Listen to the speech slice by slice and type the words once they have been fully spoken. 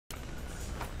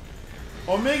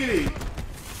Oh, Miggity.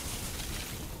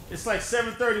 It's like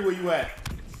 7:30 where you at.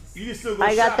 You can still go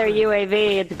I got their shopping.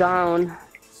 UAV. It's gone.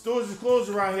 Stores is closed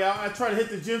around here. I tried to hit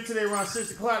the gym today around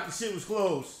 6 o'clock. The shit was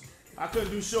closed. I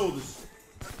couldn't do shoulders.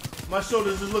 My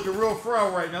shoulders is looking real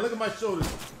frail right now. Look at my shoulders.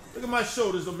 Look at my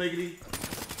shoulders, Miggity.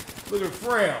 Looking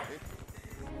frail.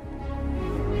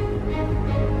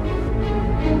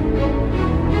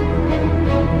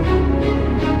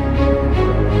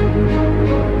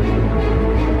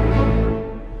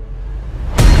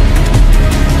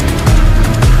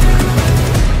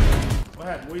 What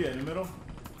happened? Where you at? In the middle?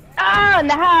 Oh, in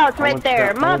the house right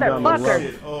there.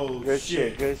 Motherfucker. Oh, Good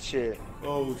shit. Good shit.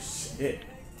 Oh, shit.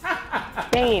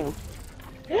 Damn.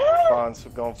 Bonds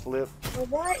gonna flip.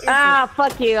 Ah,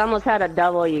 fuck you. I almost had a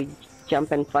double, you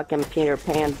jumping fucking Peter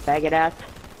Pan faggot ass.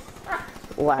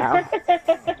 Wow.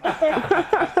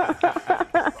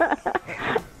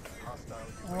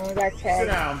 Oh, that tag. Sit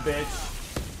down, bitch.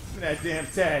 Give me that damn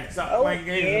tag. Stop playing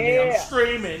games with me. I'm yeah.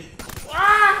 streaming.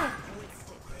 Ah!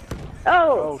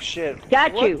 Oh, shit.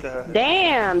 got What you. the-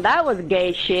 Damn, that was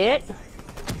gay shit.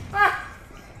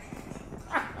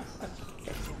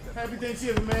 Happy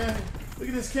Thanksgiving, man. Look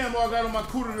at this camo I got on my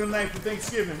cooter tonight for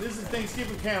Thanksgiving. This is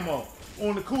Thanksgiving camo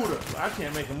on the cooter. I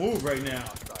can't make a move right now.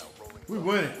 We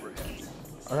winning.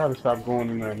 I gotta stop going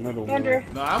in that middle one.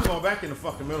 No, I'm going back in the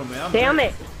fucking middle, man. Damn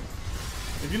it.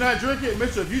 If you're not drinking,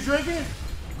 Mitchell, if you drinking,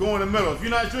 go in the middle. If you're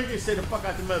not drinking, stay the fuck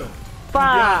out the middle.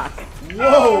 Fuck.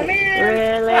 Whoa.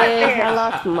 Really? I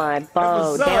lost my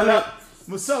bow. Damn it.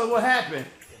 Marcella, what happened?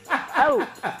 Oh.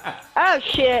 Oh,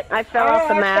 shit. I fell off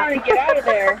the map. I'm trying to get out of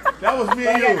there. That was me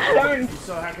and I got you. stunned.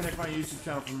 So how can they find a YouTube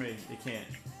channel for me? They can't.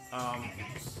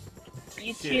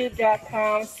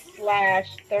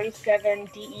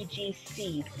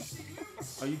 YouTube.com/37DEGC.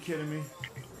 Are you kidding me?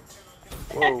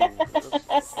 Whoa.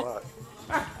 That's a lot.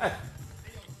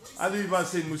 I think you about to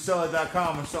say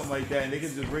Musella.com or something like that, and they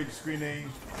can just rate the screen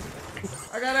name.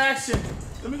 I got action.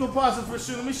 Let me go pause it for a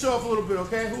shoot. Let me show up a little bit,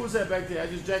 okay? Who was that back there? I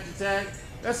just jacked your tag.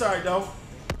 That's all right, though.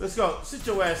 Let's go. Sit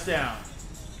your ass down.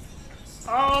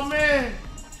 Oh, man.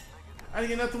 I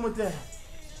didn't get nothing with that.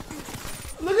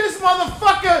 Look at this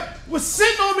motherfucker was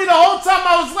sitting on me the whole time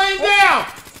I was laying down.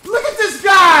 Look at this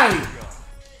guy.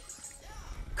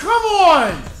 Come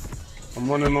on. I'm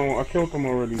running on. I killed him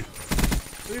already.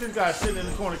 Look at this guy sitting in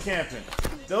the corner camping.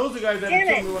 Those are guys that be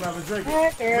telling me when I was drinking.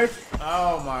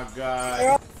 Oh my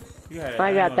god.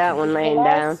 I got that one laying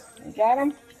down. You got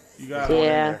him? You got him.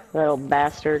 Yeah, little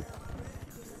bastard.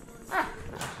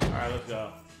 Alright, let's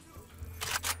go.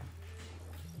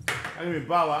 I give me a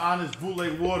bottle of honest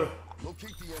bootleg water.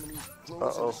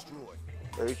 Uh-oh.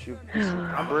 There's you.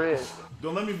 Bread.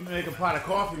 Don't let me make a pot of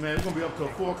coffee, man. It's gonna be up till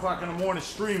 4 o'clock in the morning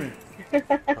streaming.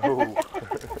 Oh.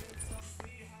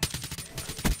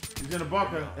 He's in the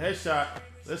bunker. Headshot.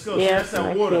 Let's go. Yeah, That's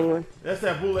that water. That's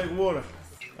that bootleg water.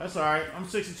 That's alright. I'm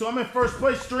 62. I'm in first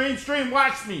place. Stream.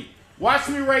 Watch me. Watch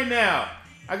me right now.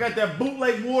 I got that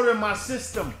bootleg water in my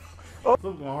system. Flip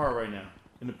going hard right now.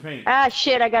 In the paint. Ah,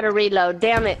 shit, I gotta reload.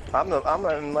 Damn it. I'm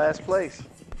in last place.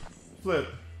 Flip.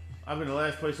 I've been in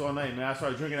last place all night, man. I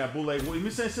started drinking that bootleg water. Let me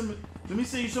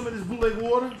send you some of this bootleg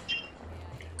water.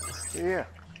 Yeah.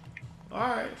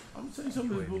 Alright. I'm gonna send you some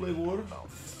of this bootleg water.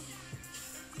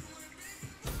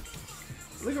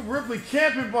 Look at Ripley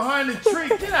camping behind the tree.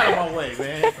 Get out of my way,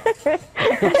 man.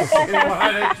 Sitting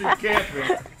behind that tree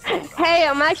camping. Hey,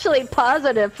 I'm actually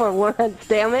positive for once,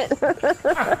 damn it.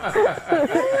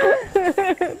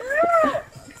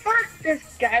 Fuck this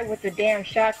guy with the damn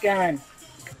shotgun.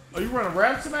 Are you running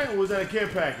rap tonight, or was that a care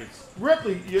package?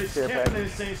 Ripley, you're camping in the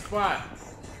same spot.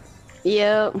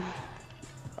 Yep. I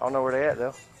don't know where they at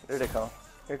though. There they come.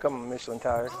 Here come Michelin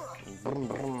tires. Vroom,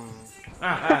 vroom.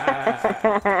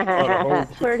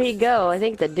 Where'd he go? I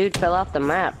think the dude fell off the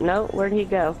map. No, where'd he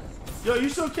go? Yo, you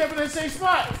still camping in the same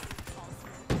spot?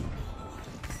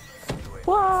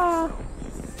 Whoa.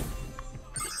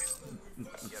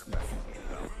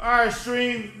 Alright,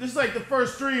 stream. This is like the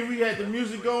first stream. We had the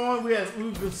music going. We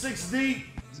were 6 deep.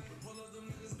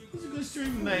 It was a good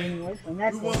stream tonight. We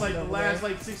won like the last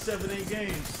like 6, 7, 8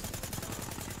 games.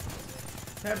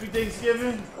 Happy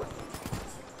Thanksgiving.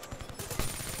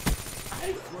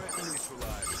 Look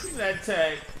at that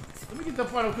tag. Let me get the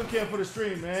final cook here for the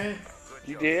stream, man.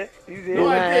 You did? You did? No,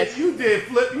 I did. You did,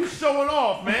 Flip. You showing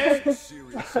off, man. You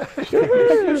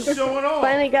showing off.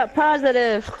 Finally got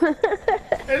positive.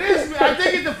 It is. I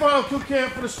did get the final cook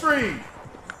camp for the stream.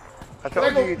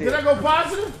 Did I go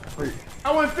positive?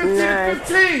 I went 15 nice.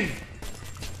 15.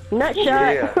 Nut shot.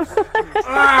 Yeah.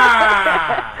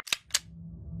 Ah!